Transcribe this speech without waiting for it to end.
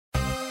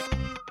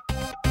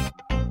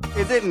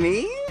Is it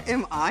me?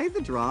 Am I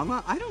the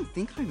drama? I don't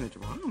think I'm the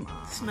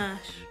drama. Smash.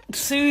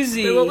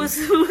 Susie. Wait, what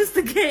was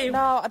the game?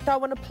 No, I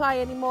don't want to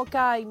play any more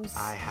games.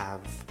 I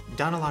have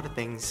done a lot of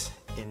things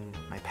in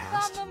my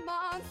past.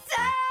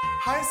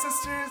 Hi,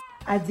 sisters.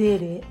 I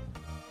did it.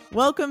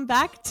 Welcome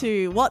back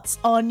to What's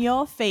on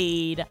Your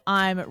Feed.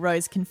 I'm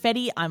Rose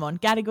Confetti. I'm on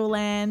Gadigal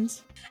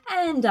Land.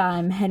 And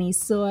I'm Henny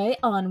Soy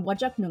on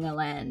Wajak Noongar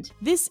Land.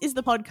 This is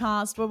the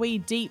podcast where we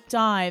deep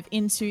dive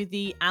into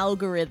the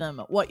algorithm,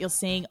 what you're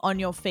seeing on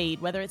your feed,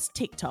 whether it's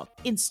TikTok,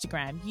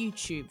 Instagram,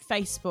 YouTube,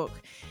 Facebook,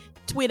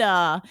 Twitter.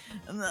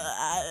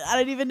 I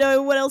don't even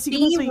know what else you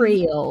can Be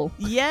real.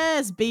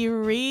 Yes, Be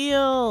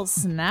Real.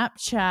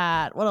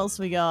 Snapchat. What else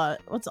we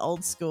got? What's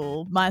old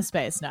school?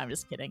 MySpace. No, I'm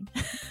just kidding.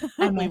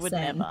 We would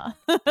never.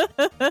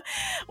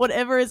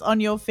 Whatever is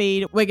on your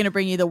feed, we're going to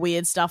bring you the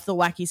weird stuff, the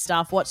wacky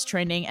stuff, what's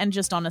trending, and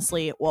just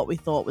honestly what we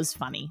thought was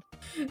funny.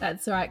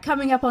 That's right.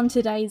 Coming up on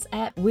today's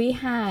app, we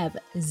have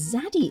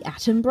Zaddy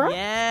Attenborough,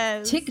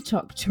 yes,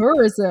 TikTok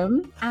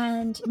tourism,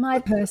 and my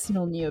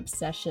personal new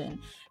obsession.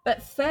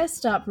 But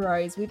first up,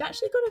 Rose, we've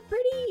actually got a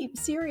pretty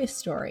serious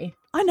story.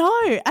 I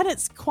know, and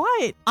it's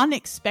quite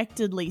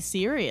unexpectedly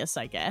serious,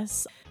 I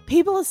guess.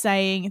 People are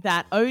saying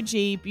that OG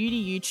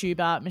beauty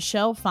YouTuber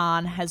Michelle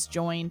Phan has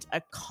joined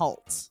a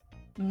cult.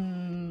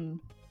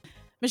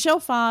 Michelle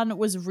Phan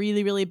was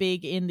really, really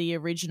big in the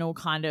original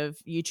kind of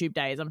YouTube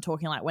days. I'm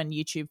talking like when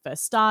YouTube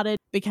first started,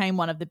 became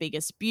one of the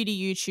biggest beauty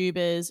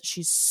YouTubers.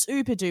 She's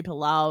super duper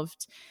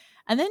loved.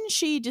 And then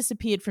she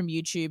disappeared from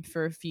YouTube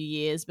for a few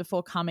years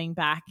before coming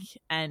back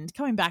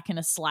in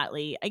a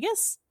slightly, I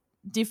guess,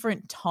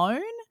 different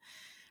tone.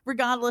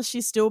 Regardless,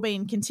 she's still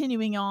been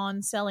continuing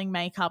on selling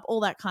makeup,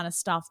 all that kind of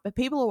stuff. But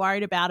people are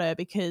worried about her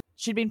because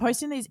she'd been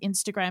posting these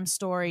Instagram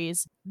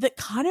stories that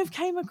kind of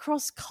came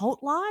across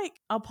cult-like.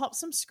 I'll pop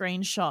some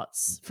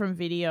screenshots from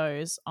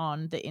videos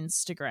on the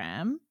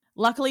Instagram.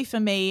 Luckily for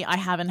me, I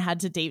haven't had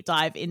to deep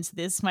dive into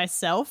this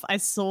myself. I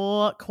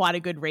saw quite a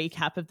good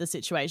recap of the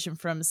situation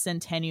from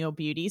Centennial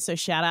Beauty, so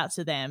shout out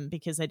to them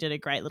because they did a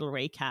great little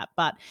recap.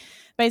 But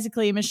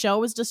basically,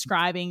 Michelle was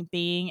describing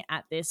being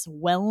at this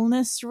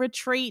wellness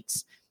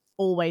retreat.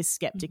 Always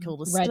skeptical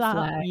to Red start.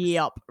 flags.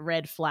 Yep,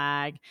 red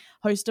flag.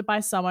 Hosted by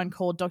someone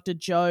called Dr.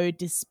 Joe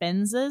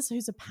Dispenzas,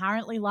 who's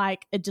apparently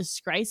like a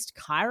disgraced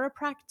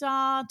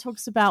chiropractor,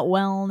 talks about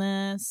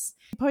wellness.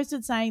 She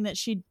posted saying that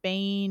she'd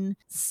been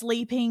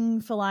sleeping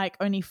for like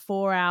only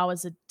 4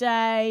 hours a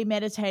day,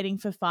 meditating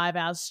for 5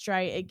 hours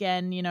straight.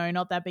 Again, you know,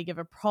 not that big of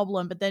a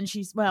problem. But then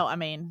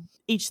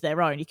each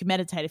their own. You can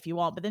meditate if you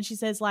want. But then she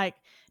says like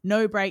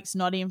no breaks,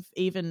 not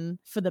even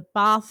for the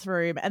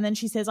bathroom. And then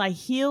she says, I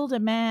healed a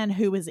man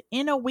who was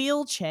in a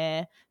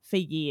wheelchair for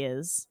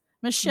years.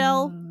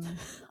 Michelle,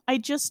 I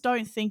just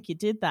don't think you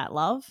did that,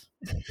 love.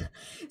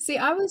 See,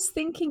 I was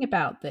thinking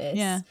about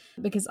this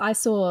because I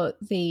saw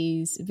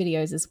these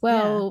videos as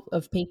well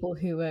of people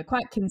who were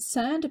quite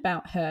concerned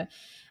about her.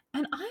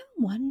 And I'm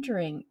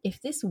wondering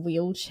if this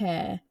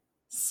wheelchair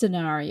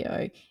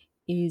scenario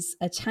is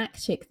a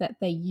tactic that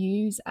they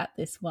use at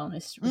this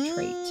wellness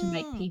retreat to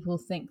make people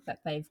think that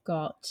they've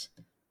got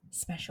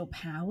special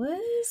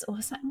powers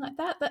or something like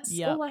that. That's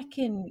all I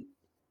can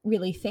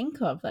really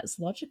think of that's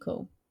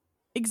logical.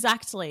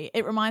 Exactly.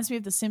 It reminds me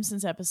of the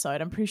Simpsons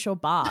episode. I'm pretty sure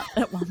Bart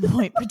at one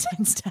point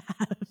pretends to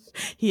have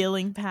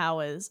healing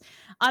powers.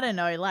 I don't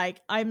know.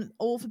 Like, I'm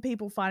all for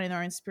people finding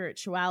their own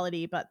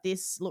spirituality, but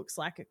this looks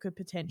like it could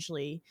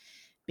potentially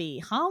be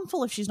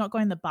harmful if she's not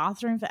going to the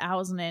bathroom for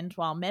hours on end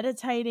while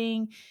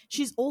meditating.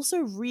 She's also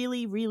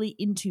really, really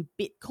into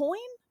Bitcoin,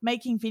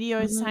 making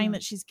videos saying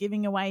that she's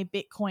giving away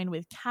Bitcoin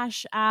with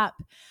Cash App.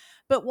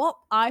 But what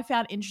I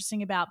found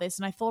interesting about this,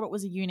 and I thought it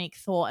was a unique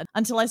thought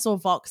until I saw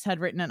Vox had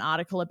written an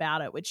article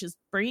about it, which is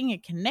bringing a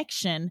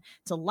connection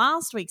to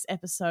last week's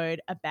episode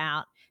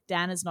about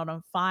Dan is Not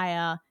on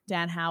Fire,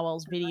 Dan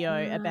Howell's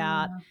video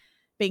about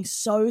being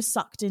so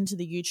sucked into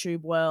the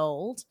YouTube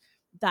world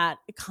that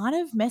it kind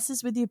of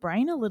messes with your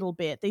brain a little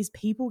bit. These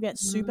people get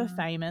super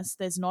famous.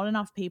 There's not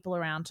enough people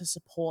around to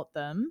support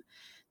them.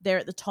 They're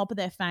at the top of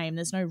their fame.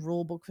 There's no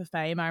rule book for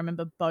fame. I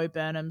remember Bo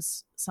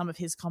Burnham's, some of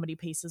his comedy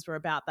pieces were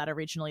about that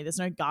originally. There's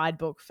no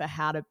guidebook for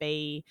how to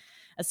be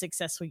a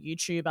successful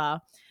YouTuber.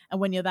 And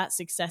when you're that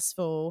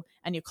successful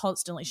and you're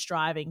constantly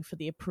striving for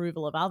the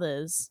approval of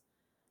others,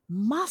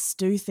 must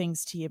do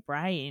things to your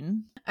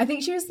brain. I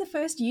think she was the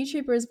first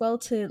YouTuber as well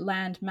to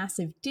land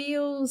massive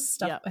deals,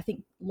 stuff, I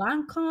think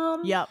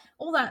Lancome,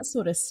 all that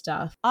sort of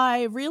stuff.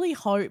 I really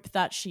hope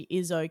that she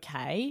is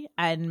okay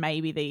and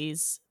maybe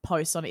these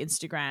posts on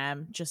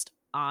Instagram just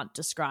aren't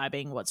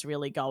describing what's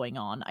really going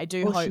on. I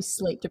do hope she's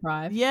sleep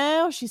deprived.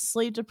 Yeah, or she's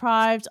sleep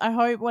deprived. I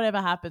hope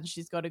whatever happens,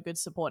 she's got a good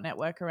support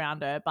network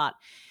around her. But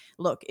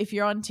look, if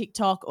you're on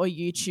TikTok or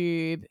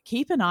YouTube,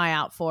 keep an eye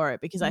out for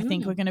it because I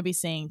think we're going to be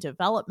seeing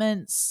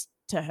developments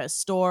to her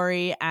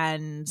story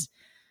and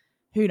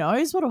who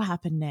knows what will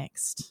happen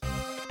next.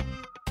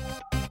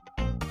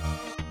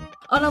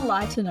 On a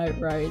lighter note,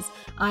 Rose,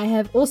 I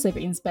have also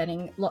been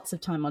spending lots of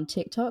time on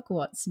TikTok,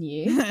 what's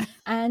new,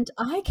 and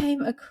I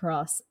came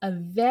across a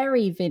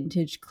very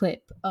vintage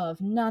clip of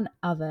none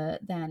other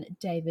than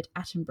David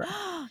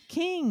Attenborough.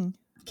 King.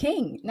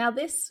 Now,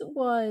 this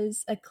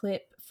was a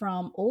clip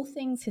from All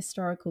Things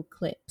Historical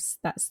Clips.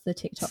 That's the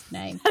TikTok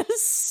name. That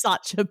is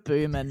such a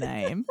boomer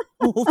name.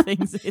 All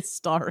Things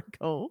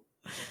Historical.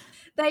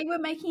 They were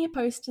making a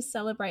post to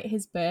celebrate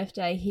his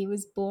birthday. He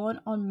was born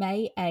on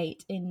May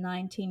 8 in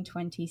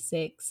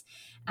 1926,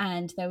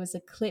 and there was a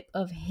clip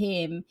of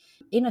him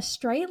in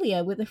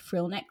Australia with a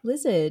frillneck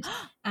lizard,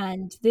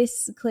 and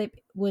this clip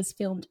was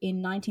filmed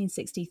in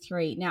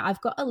 1963. Now, I've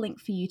got a link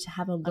for you to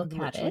have a look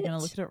at it. I'm going to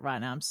look at it right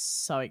now. I'm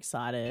so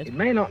excited. It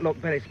may not look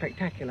very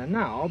spectacular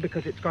now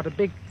because it's got a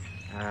big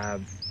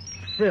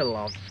frill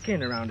of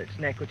skin around its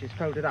neck which is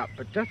folded up,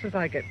 but just as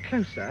I get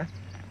closer,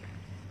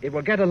 it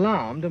will get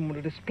alarmed and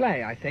will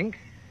display, I think,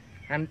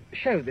 and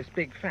show this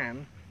big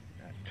fan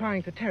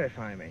trying to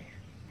terrify me.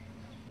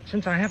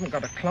 Since I haven't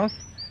got a cloth,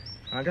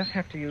 I'll just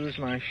have to use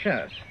my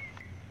shirt.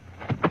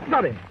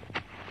 Got him.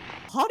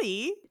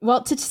 Hottie?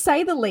 Well, to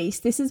say the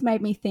least, this has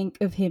made me think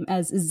of him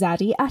as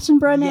Zaddy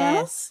Attenborough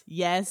now.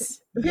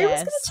 Yes. Who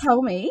was going to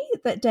tell me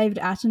that David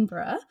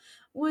Attenborough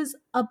was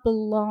a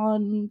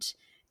blonde,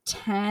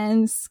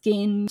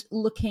 tan-skinned,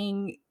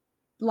 looking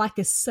like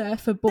a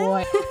surfer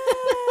boy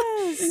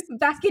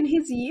back in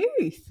his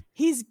youth?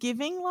 He's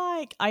giving,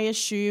 like, I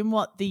assume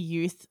what the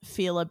youth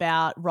feel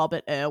about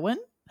Robert Irwin.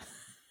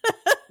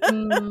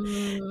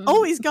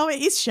 Oh, he's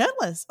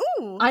shirtless.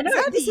 Ooh, I know.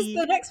 Zaddy. This is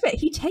the next bit.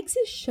 He takes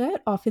his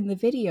shirt off in the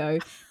video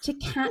to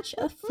catch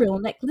a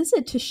frillneck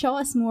lizard to show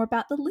us more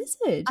about the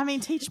lizard. I mean,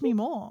 teach me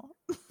more.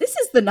 This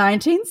is the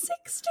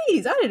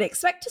 1960s. I didn't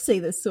expect to see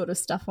this sort of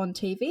stuff on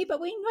TV,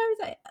 but we know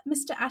that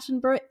Mr.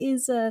 Attenborough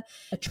is a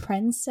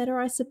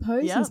trendsetter, I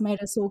suppose. Yep. He's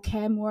made us all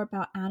care more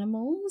about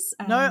animals.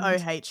 No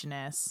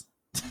OH&S.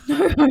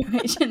 No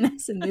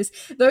OH&S in this.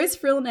 Those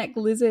frillneck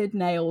lizard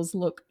nails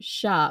look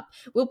sharp.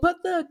 We'll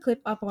put the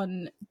clip up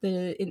on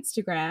the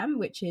Instagram,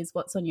 which is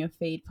What's on Your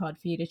Feed pod,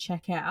 for you to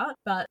check out.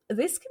 But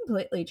this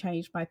completely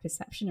changed my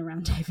perception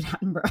around David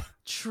Attenborough.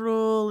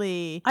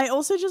 Truly. I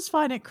also just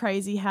find it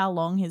crazy how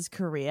long his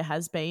career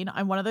has been.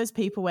 I'm one of those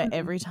people where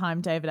every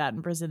time David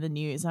Attenborough's in the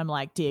news, I'm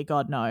like, dear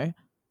God, no.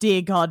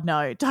 Dear God,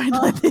 no. Don't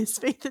let this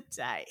be the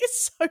day.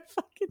 It's so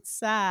fucking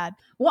sad.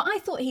 What I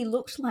thought he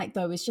looked like,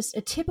 though, is just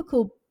a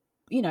typical,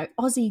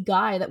 Aussie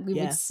guy that we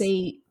would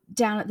see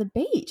down at the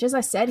beach. As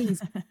I said,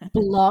 he's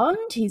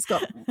blonde. He's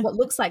got what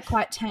looks like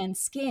quite tan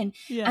skin.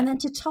 Yeah. And then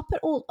to top it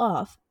all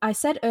off, I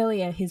said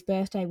earlier his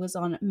birthday was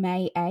on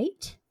May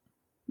 8.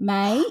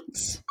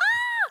 Mate.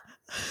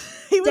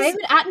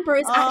 David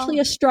Attenborough is actually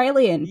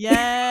Australian. Yes.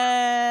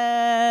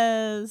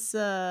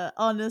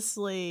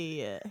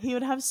 Honestly, he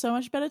would have so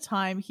much better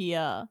time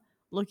here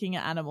looking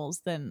at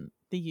animals than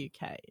the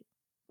UK.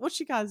 What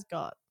you guys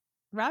got?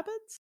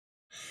 Rabbits?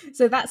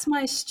 So that's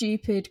my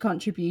stupid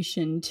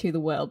contribution to the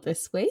world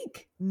this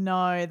week.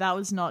 No, that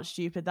was not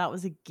stupid. That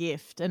was a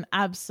gift, an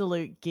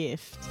absolute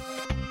gift.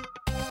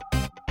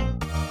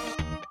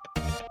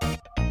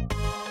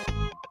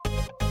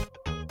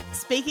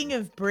 Speaking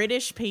of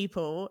British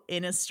people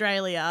in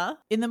Australia,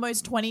 in the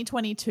most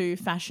 2022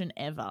 fashion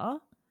ever,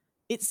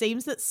 it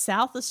seems that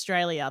South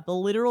Australia, the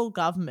literal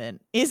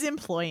government, is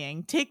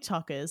employing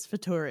TikTokers for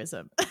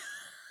tourism.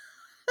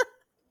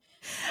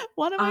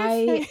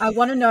 I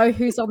want to know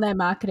who's on their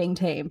marketing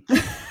team.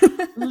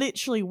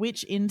 Literally,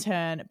 which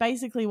intern?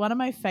 Basically, one of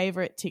my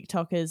favorite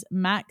TikTokers,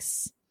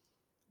 Max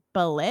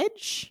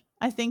Baledge,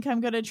 I think I'm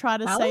going to try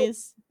to say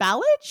is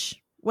Baledge?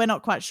 We're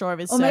not quite sure of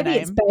his surname. Or maybe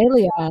it's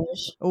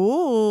Baileyage.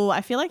 Ooh, I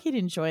feel like he'd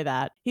enjoy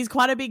that. He's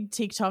quite a big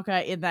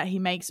TikToker in that he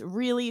makes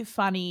really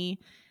funny,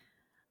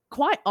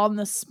 quite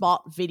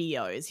on-the-spot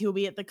videos. He'll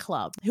be at the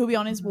club. He'll be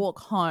on his walk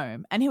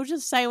home and he'll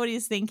just say what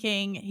he's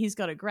thinking. He's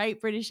got a great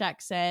British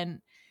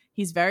accent.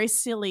 He's very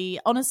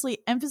silly. Honestly,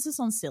 emphasis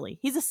on silly.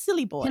 He's a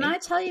silly boy. Can I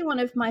tell you one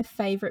of my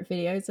favorite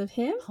videos of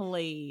him?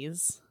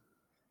 Please.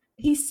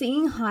 He's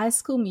singing High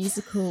School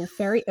Musical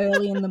very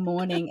early in the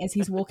morning as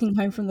he's walking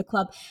home from the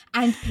club,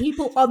 and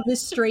people on the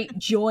street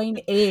join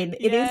in.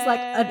 It is like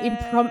an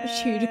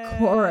impromptu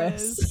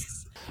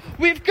chorus.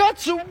 We've got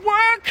to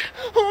work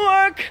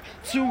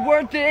to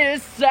work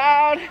this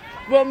out.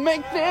 We'll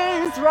make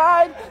things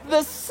right.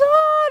 The sun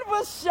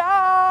will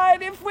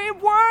shine if we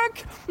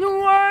work.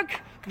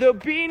 There'll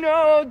be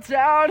no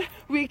doubt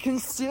we can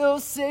still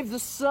save the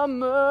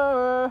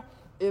summer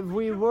if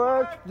we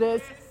work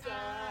this.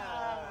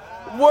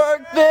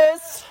 Work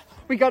this.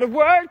 We gotta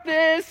work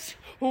this.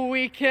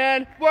 We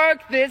can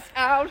work this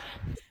out.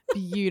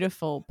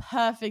 Beautiful.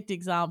 Perfect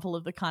example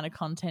of the kind of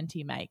content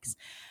he makes.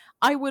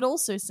 I would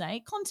also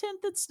say content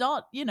that's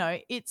not,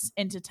 it's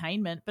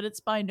entertainment, but it's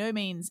by no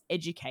means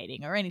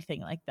educating or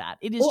anything like that.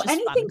 It is or just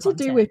anything fun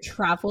to do with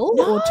travel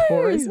or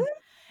tourism.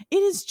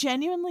 It is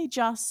genuinely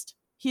just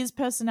his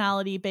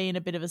personality being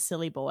a bit of a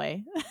silly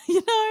boy,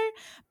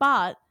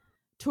 But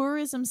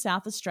Tourism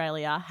South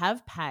Australia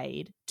have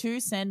paid to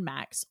send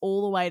Max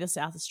all the way to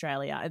South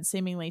Australia and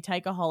seemingly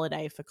take a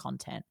holiday for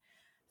content.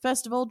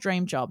 First of all,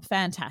 dream job.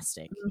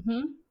 Fantastic.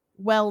 Mm-hmm.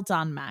 Well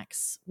done,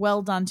 Max.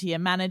 Well done to your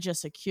manager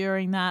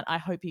securing that. I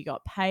hope you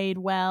got paid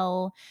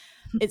well.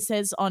 It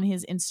says on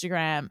his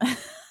Instagram,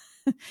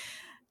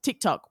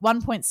 TikTok,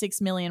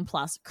 1.6 million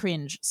plus,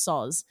 cringe,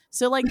 soz.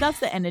 So, like, that's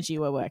the energy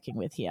we're working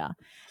with here.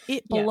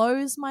 It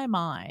blows my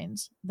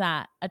mind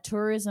that a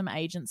tourism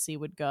agency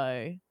would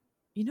go,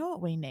 you know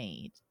what we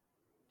need?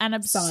 An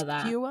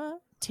obscure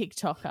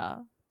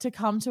TikToker to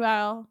come to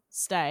our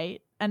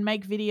state and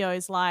make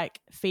videos like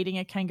feeding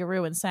a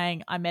kangaroo and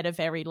saying, I met a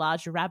very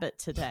large rabbit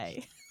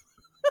today.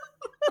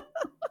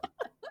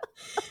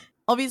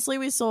 Obviously,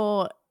 we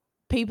saw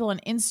people on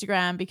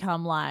Instagram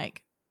become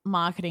like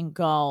marketing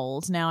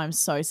gold. Now I'm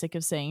so sick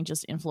of seeing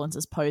just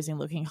influencers posing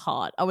looking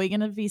hot. Are we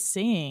going to be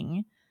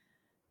seeing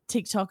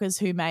TikTokers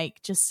who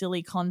make just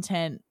silly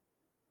content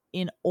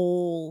in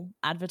all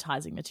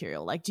advertising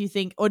material? Like, do you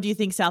think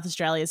South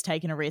Australia's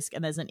taken a risk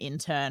and there's an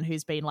intern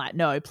who's been like,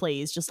 no,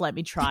 please just let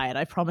me try it.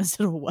 I promise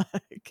it'll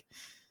work.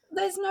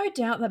 There's no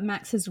doubt that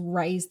Max has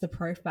raised the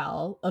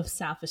profile of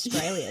South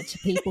Australia to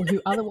people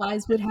who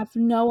otherwise would have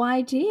no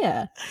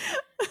idea.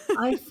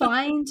 I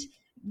find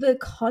the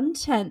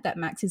content that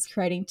Max is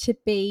creating to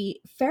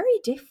be very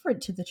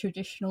different to the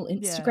traditional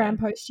Instagram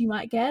post you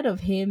might get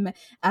of him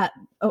at,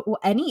 or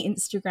any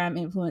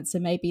Instagram influencer.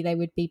 Maybe they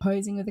would be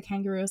posing with a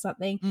kangaroo or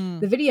something.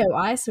 The video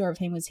I saw of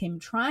him was him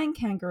trying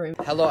kangaroo.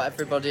 Hello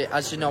everybody,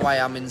 as you know I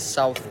am in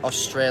South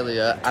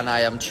Australia and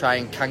I am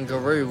trying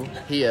kangaroo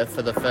here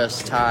for the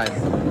first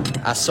time.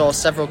 I saw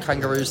several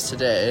kangaroos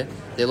today.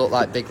 They look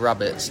like big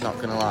rabbits,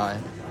 not gonna lie.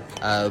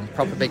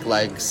 Proper big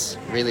legs,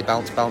 really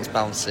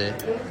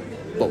bouncy.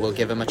 But we'll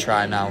give him a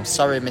try now.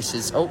 Sorry,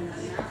 Mrs.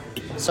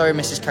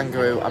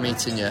 Kangaroo, I'm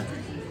eating you.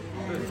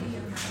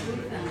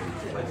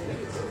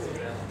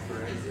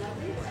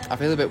 I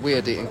feel a bit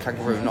weird eating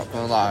kangaroo, not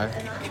gonna lie.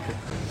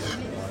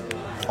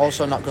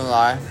 Also, not gonna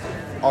lie.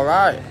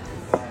 Alright.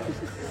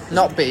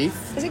 Not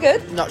beef. Is it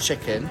good? Not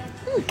chicken.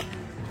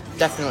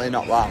 Definitely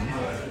not lamb.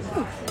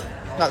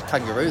 Not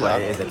kangaroo, though.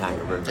 It is a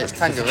kangaroo. It's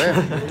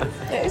kangaroo.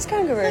 It is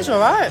kangaroo. It's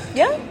alright.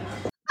 Yeah.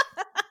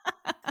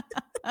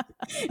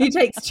 He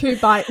takes 2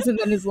 bites and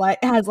then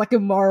has a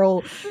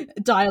moral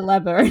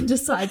dilemma and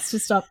decides to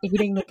stop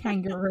eating the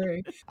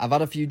kangaroo. I've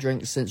had a few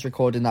drinks since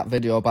recording that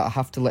video, but I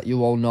have to let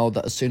you all know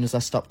that as soon as I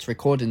stopped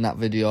recording that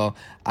video,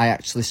 I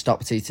actually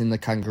stopped eating the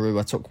kangaroo.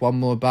 I took one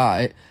more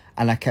bite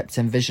and I kept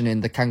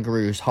envisioning the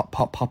kangaroos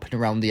hopping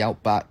around the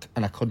outback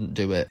and I couldn't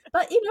do it.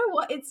 But you know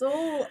what? It's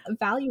all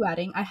value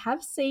adding. I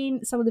have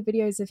seen some of the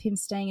videos of him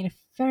staying in a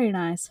very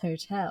nice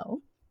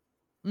hotel.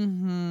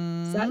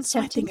 Mm-hmm. So that's so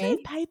I think me.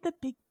 they've paid the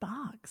big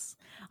bucks.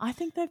 I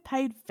think they've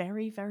paid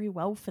very, very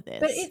well for this.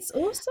 But it's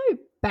also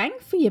bang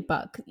for your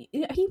buck. He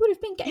would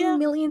have been getting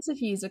millions of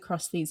views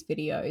across these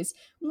videos.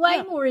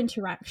 Way more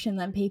interaction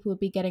than people would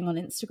be getting on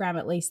Instagram,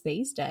 at least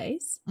these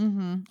days.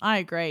 Mm-hmm. I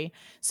agree.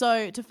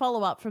 So to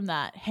follow up from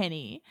that,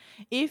 Henny,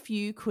 if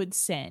you could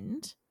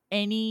send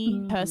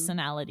any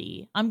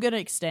personality, I'm going to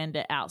extend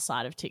it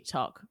outside of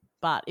TikTok,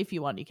 but if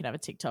you want, you can have a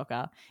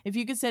TikToker. If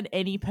you could send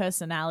any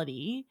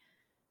personality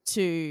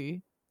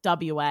to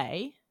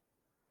WA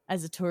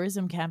as a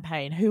tourism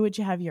campaign, who would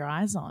you have your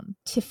eyes on?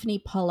 Tiffany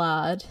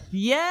Pollard.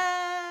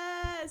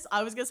 Yes!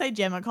 I was going to say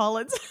Gemma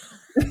Collins.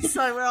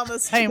 So we're on the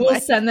same We'll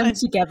send them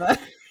together.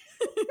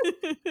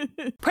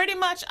 Pretty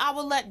much I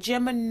will let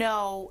Gemma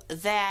know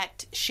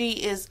that she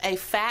is a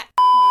fat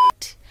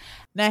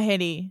Now,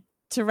 Henny,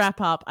 to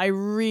wrap up, I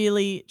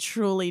really,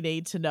 truly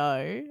need to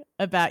know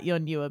about your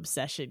new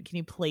obsession. Can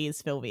you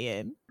please fill me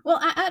in? Well,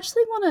 I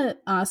actually want to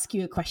ask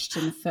you a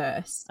question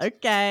first.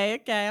 Okay,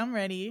 I'm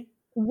ready.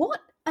 What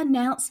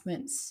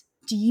announcements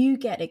do you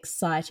get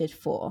excited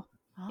for?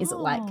 Is it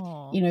like,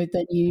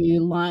 the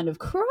new line of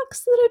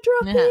Crocs that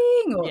are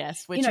dropping? Or,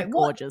 yes, which are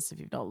gorgeous if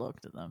you've not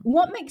looked at them.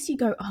 What makes you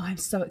go, I'm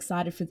so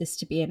excited for this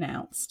to be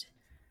announced?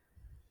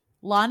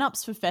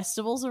 Lineups for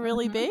festivals are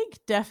really big,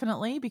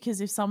 definitely,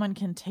 because if someone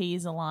can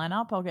tease a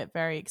lineup, I'll get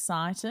very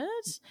excited.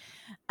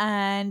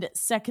 And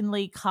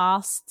secondly,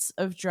 casts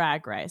of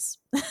Drag Race.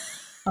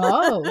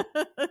 Oh,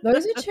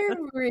 those are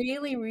 2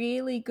 really,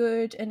 really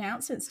good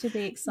announcements to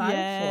be excited for.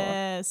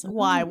 Yes.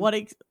 Why?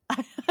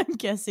 I'm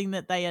guessing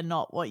that they are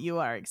not what you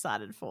are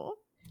excited for.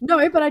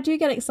 No, but I do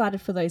get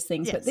excited for those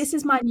things. Yes. But this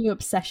is my new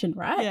obsession,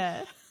 right?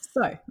 Yeah.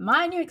 So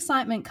my new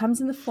excitement comes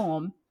in the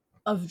form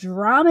of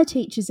drama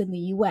teachers in the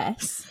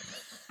US,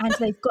 and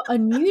they've got a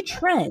new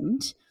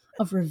trend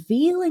of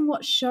revealing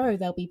what show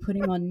they'll be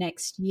putting on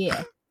next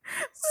year.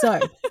 So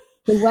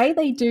the way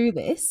they do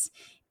this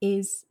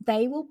is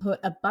they will put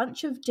a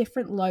bunch of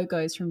different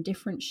logos from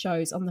different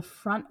shows on the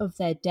front of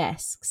their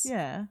desks.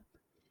 Yeah.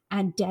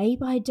 And day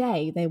by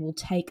day, they will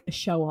take a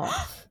show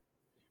off.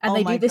 And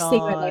they do this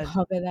thing where they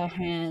hover their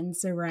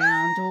hands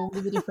around all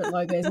the different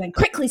logos and then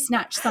quickly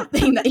snatch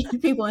something that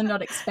people are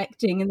not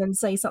expecting and then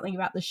say something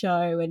about the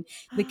show. And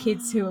the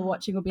kids who are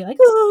watching will be like,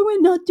 oh,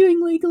 we're not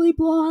doing Legally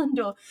Blonde.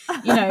 Or,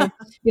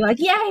 be like,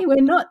 yay,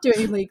 we're not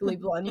doing Legally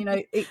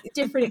Blonde.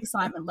 Different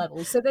excitement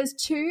levels. So there's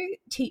 2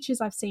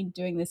 teachers I've seen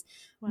doing this.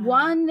 Wow.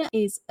 One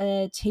is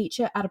a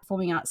teacher at a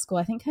performing arts school.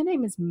 I think her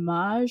name is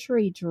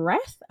Marjorie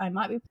Dreth. I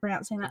might be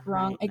pronouncing that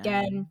wrong.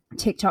 Again,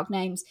 TikTok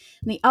names.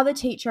 And the other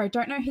teacher, I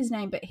don't know his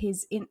name, but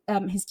his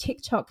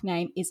TikTok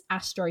name is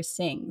Astro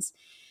Sings.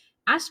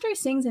 Astro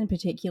Sings in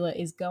particular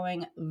is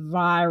going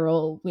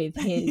viral with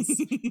his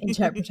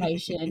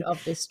interpretation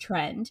of this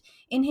trend.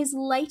 In his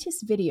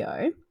latest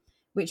video,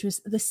 which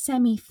was the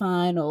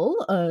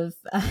semi-final of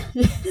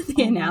the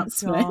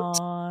announcement,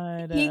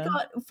 he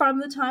got,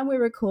 from the time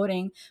we're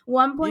recording,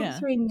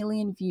 1.3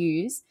 million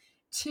views,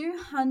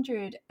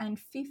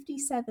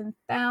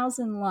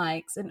 257,000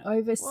 likes, and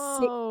over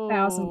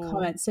 6,000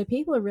 comments. So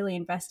people are really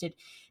invested.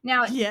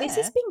 Now, this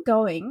has been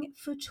going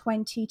for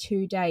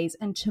 22 days,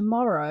 and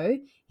tomorrow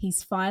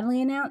he's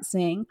finally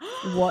announcing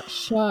what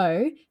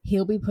show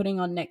he'll be putting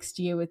on next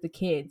year with the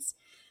kids.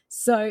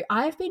 So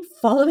I've been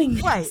following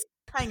this. Wait.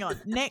 Hang on,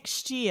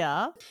 next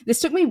year?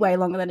 This took me way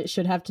longer than it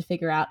should have to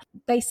figure out.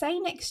 They say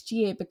next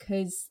year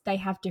because they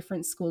have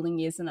different schooling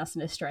years than us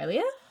in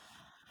Australia.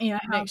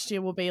 Next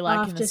year will be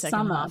like in the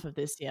second half of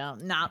this year.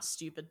 Nah, it's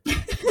stupid. I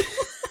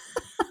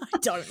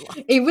don't like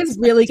it. It was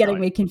really getting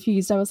me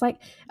confused. I was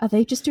like, are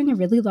they just doing a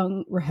really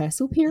long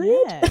rehearsal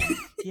period?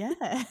 Yeah.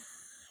 How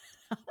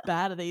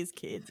bad are these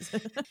kids?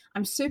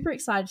 I'm super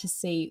excited to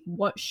see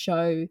what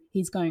show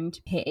he's going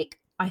to pick.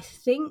 I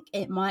think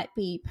it might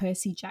be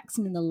Percy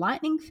Jackson and the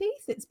Lightning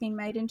Thief. It's been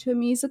made into a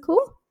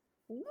musical.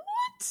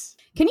 What?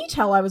 Can you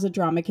tell I was a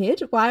drama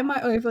kid? Why am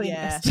I overly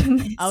invested in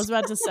this? I was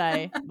about to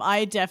say,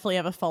 I definitely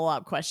have a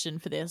follow-up question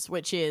for this,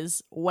 which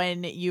is,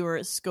 when you were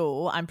at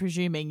school, I'm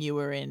presuming you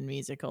were in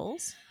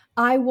musicals.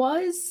 I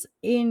was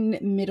in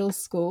middle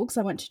school because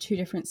I went to 2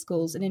 different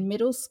schools. And in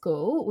middle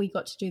school, we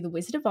got to do The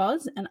Wizard of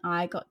Oz, and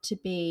I got to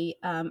be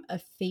a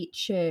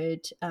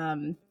featured,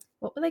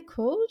 what were they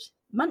called?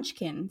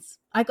 Munchkins.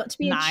 I got to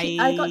be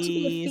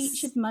a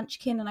featured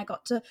Munchkin, and I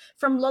got to,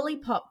 from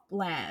Lollipop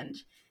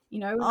Land,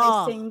 when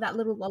they sing that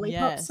little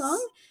lollipop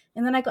song,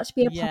 and then I got to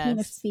be a poppy in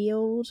a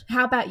field.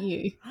 How about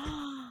you?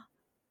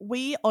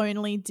 We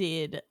only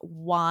did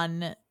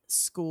one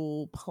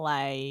school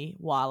play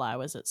while I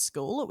was at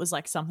school. It was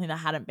like something that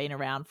hadn't been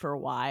around for a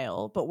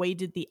while, but we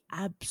did the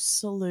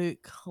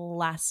absolute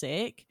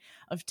classic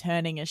of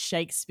turning a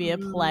Shakespeare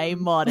play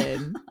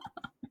modern.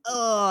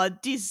 Oh,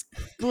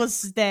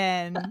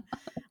 disgusting.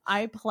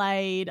 I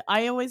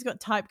always got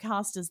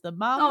typecast as the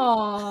mum.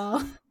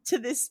 Aww. To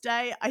this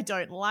day, I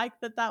don't like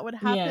that would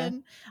happen.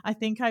 Yeah. I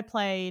think I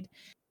played,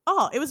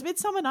 it was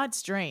Midsummer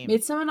Night's Dream.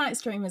 Midsummer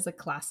Night's Dream is a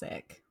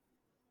classic.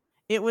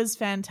 It was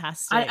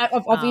fantastic.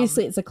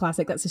 Obviously, it's a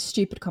classic. That's a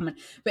stupid comment.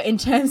 But in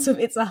terms of,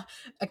 it's a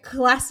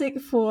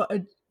classic for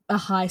a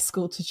high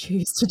school to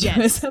choose to do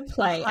as a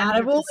play. 100%. Out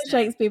of all the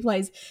Shakespeare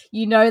plays,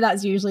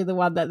 that's usually the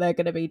one that they're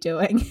going to be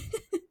doing.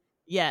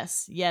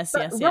 Yes,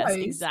 Rose,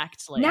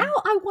 exactly. Now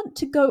I want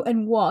to go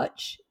and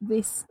watch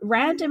this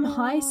random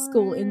high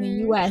school in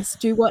the US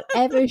do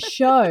whatever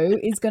show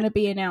is going to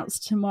be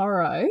announced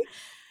tomorrow.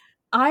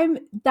 I'm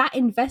that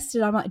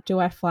invested. I'm like, do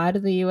I fly to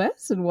the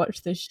US and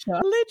watch this show?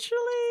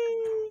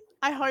 Literally.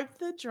 I hope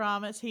the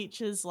drama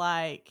teachers,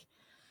 like,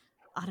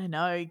 I don't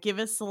know, give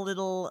us a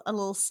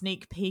little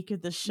sneak peek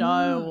of the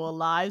show or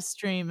live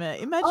stream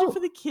it. Imagine for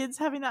the kids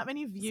having that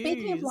many views.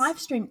 Speaking of live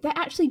stream, they're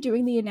actually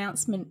doing the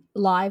announcement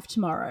live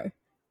tomorrow.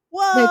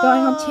 Whoa. They're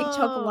going on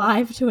TikTok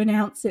live to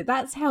announce it.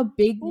 That's how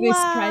big this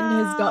trend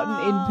has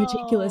gotten in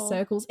particular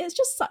circles. It's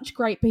just such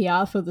great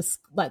PR for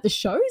the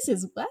shows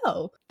as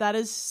well. That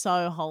is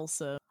so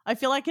wholesome. I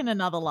feel like in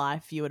another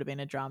life you would have been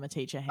a drama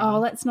teacher, Henny. Oh,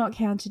 let's not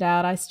count it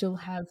out. I still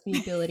have the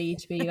ability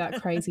to be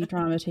that crazy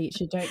drama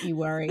teacher. Don't you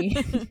worry.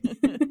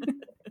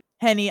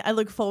 Henny, I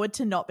look forward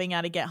to not being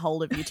able to get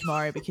hold of you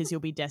tomorrow because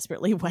you'll be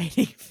desperately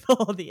waiting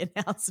for the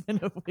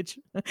announcement of which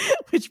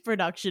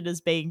production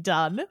is being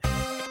done.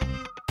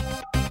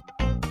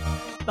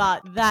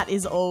 But that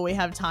is all we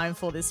have time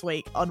for this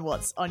week on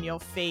What's on Your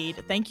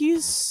Feed. Thank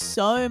you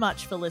so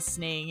much for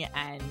listening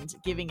and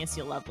giving us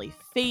your lovely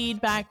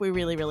feedback. We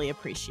really, really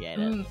appreciate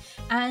it.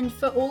 And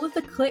for all of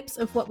the clips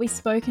of what we've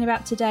spoken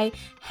about today,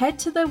 head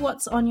to the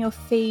What's on Your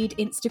Feed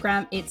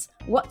Instagram. It's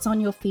What's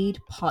on Your Feed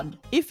Pod.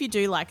 If you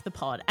do like the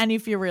pod and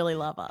if you really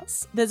love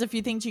us, there's a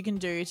few things you can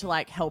do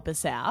to help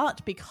us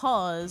out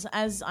because,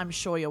 as I'm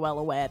sure you're well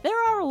aware,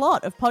 there are a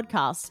lot of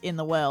podcasts in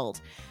the world.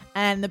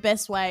 And the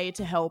best way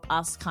to help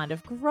us kind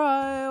of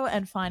grow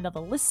and find other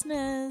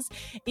listeners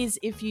is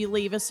if you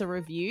leave us a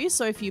review.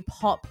 So if you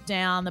pop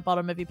down the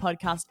bottom of your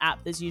podcast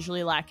app, there's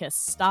usually like a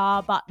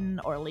star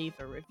button or leave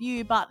a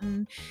review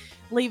button.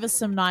 Leave us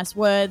some nice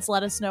words.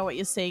 Let us know what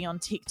you're seeing on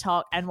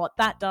TikTok. And what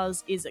that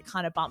does is it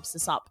kind of bumps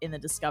us up in the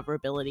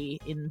discoverability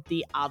in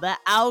the other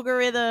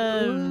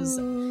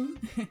algorithms.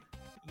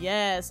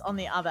 Yes, on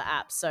the other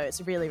apps. So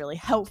it's really, really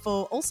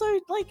helpful. Also,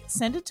 like,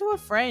 send it to a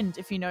friend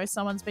if you know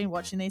someone's been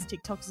watching these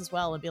TikToks as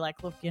well, and be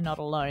like, look, you're not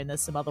alone.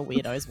 There's some other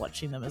weirdos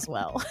watching them as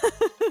well.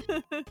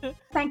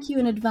 Thank you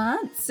in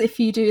advance if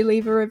you do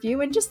leave a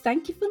review, and just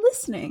thank you for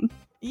listening.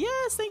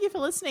 Yes, thank you for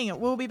listening.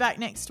 We'll be back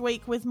next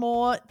week with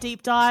more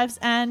deep dives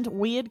and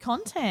weird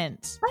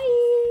content.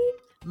 Bye.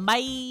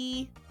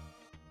 Bye.